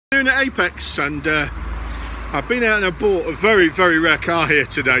doing at Apex, and I've been out and I bought a very, very rare car here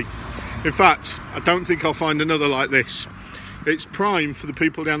today. In fact, I don't think I'll find another like this. It's prime for the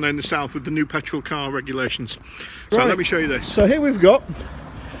people down there in the south with the new petrol car regulations. So right, let me show you this. So here we've got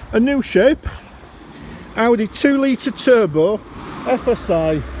a new shape, Audi 2-litre turbo,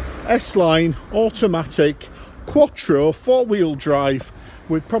 Tfsi, S-line, automatic, quattro, 4-wheel drive,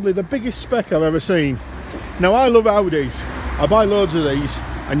 with probably the biggest spec I've ever seen. Now, I love Audis. I buy loads of these,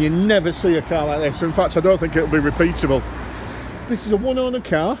 and you never see a car like this. In fact, I don't think it'll be repeatable. This is a one-owner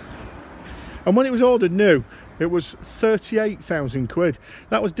car, and when it was ordered new, it was 38,000 quid.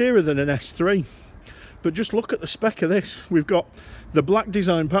 That was dearer than an S3. But just look at the spec of this. We've got the black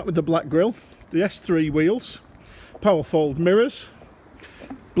design pack with the black grille, the S3 wheels, power fold mirrors,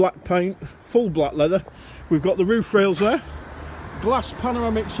 black paint, full black leather. We've got the roof rails there, glass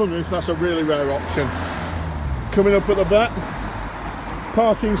panoramic sunroof, that's a really rare option. Coming up at the back,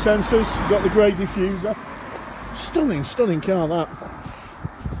 parking sensors, got the grey diffuser. Stunning, stunning car that.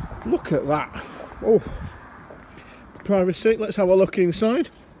 Look at that. Oh, privacy. Let's have a look inside.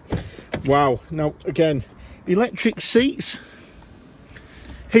 Wow. Now again, electric seats,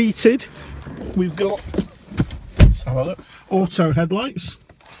 heated. We've got, let's have a look, auto headlights,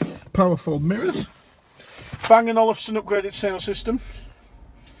 power fold mirrors, Bang & Olufsen upgraded sound system.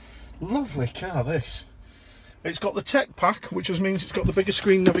 Lovely car this. It's got the tech pack, which just means it's got the bigger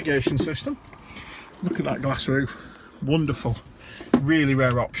screen navigation system. Look at that glass roof. Wonderful. Really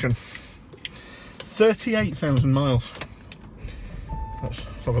rare option. 38,000 miles. Let's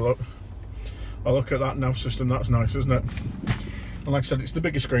have a look. Oh, look at that nav system. That's nice, isn't it? And like I said, it's the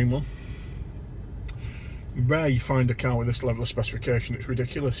bigger screen one. Rare you find a car with this level of specification. It's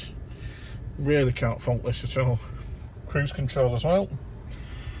ridiculous. Really can't fault this at all. Cruise control as well.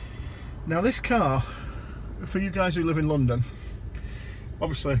 Now this car, for you guys who live in London,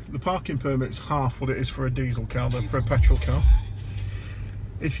 obviously the parking permit's half what it is for a diesel car than for a petrol car.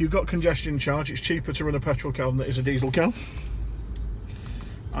 If you've got congestion charge, it's cheaper to run a petrol car than it is a diesel car.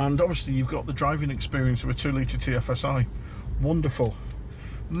 And obviously you've got the driving experience of a 2-litre TFSI. Wonderful.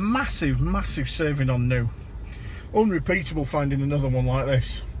 Massive, massive saving on new. Unrepeatable finding another one like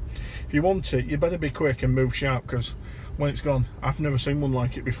this. If you want it, you better be quick and move sharp, because when it's gone, I've never seen one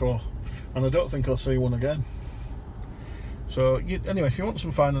like it before. And I don't think I'll see one again. So anyway, if you want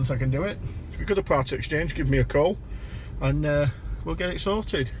some finance, I can do it. If you've got a part exchange, give me a call and we'll get it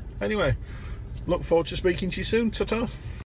sorted. Anyway, look forward to speaking to you soon. Ta-ta.